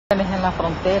en la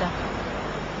frontera.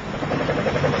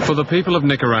 For the people of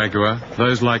Nicaragua,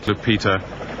 those like Lupita,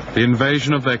 the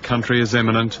invasion of their country is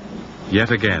imminent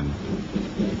yet again.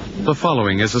 The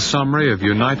following is a summary of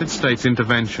United States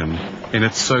intervention in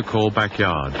its so-called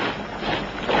backyard.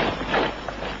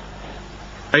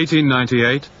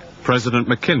 1898, President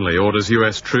McKinley orders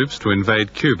U.S. troops to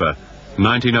invade Cuba.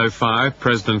 1905,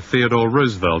 President Theodore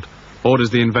Roosevelt orders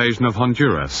the invasion of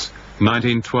Honduras.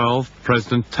 1912,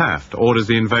 President Taft orders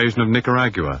the invasion of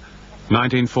Nicaragua.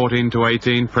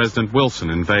 1914-18, President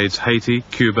Wilson invades Haiti,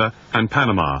 Cuba, and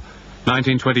Panama.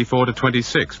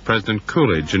 1924-26, President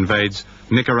Coolidge invades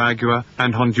Nicaragua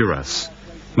and Honduras.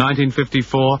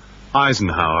 1954,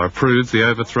 Eisenhower approves the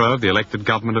overthrow of the elected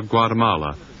government of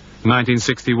Guatemala.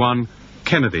 1961,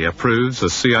 Kennedy approves a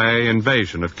CIA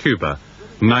invasion of Cuba.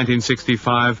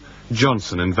 1965,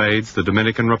 Johnson invades the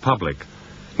Dominican Republic.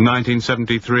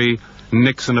 1973,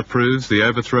 Nixon approves the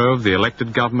overthrow of the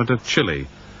elected government of Chile.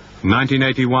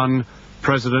 1981,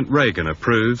 President Reagan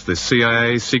approves the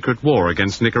CIA secret war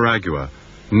against Nicaragua.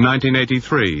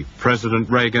 1983, President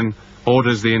Reagan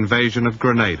orders the invasion of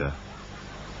Grenada.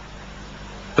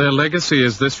 Their legacy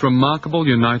is this remarkable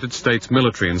United States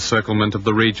military encirclement of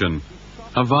the region,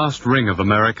 a vast ring of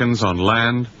Americans on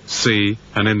land, sea,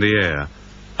 and in the air,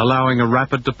 allowing a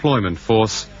rapid deployment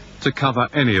force to cover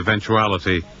any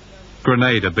eventuality,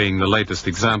 Grenada being the latest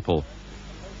example.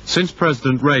 Since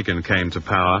President Reagan came to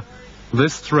power,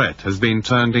 this threat has been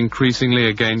turned increasingly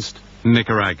against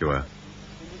Nicaragua.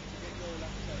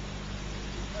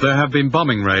 There have been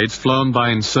bombing raids flown by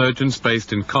insurgents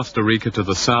based in Costa Rica to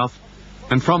the south,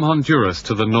 and from Honduras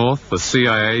to the north, the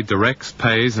CIA directs,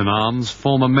 pays, and arms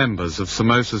former members of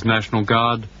Somoza's National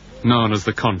Guard, known as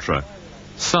the Contra,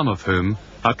 some of whom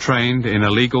are trained in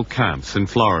illegal camps in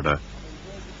Florida.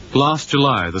 Last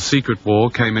July, the secret war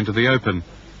came into the open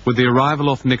with the arrival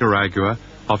off Nicaragua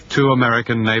of 2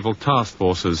 American naval task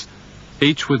forces,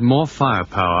 each with more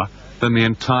firepower than the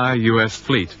entire U.S.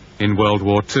 fleet in World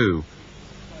War II.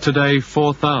 Today,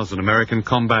 4,000 American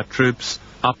combat troops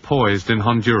are poised in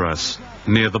Honduras,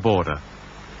 near the border.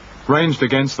 Ranged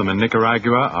against them in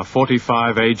Nicaragua are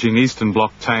 45 aging Eastern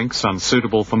Bloc tanks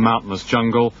unsuitable for mountainous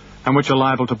jungle and which are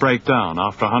liable to break down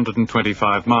after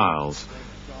 125 miles,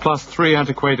 plus 3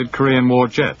 antiquated Korean War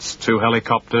jets, 2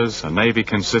 helicopters, a navy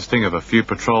consisting of a few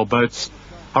patrol boats,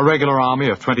 a regular army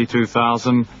of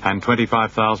 22,000 and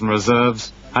 25,000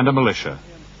 reserves, and a militia.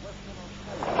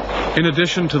 In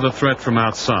addition to the threat from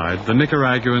outside, the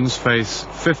Nicaraguans face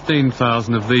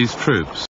 15,000 of these troops.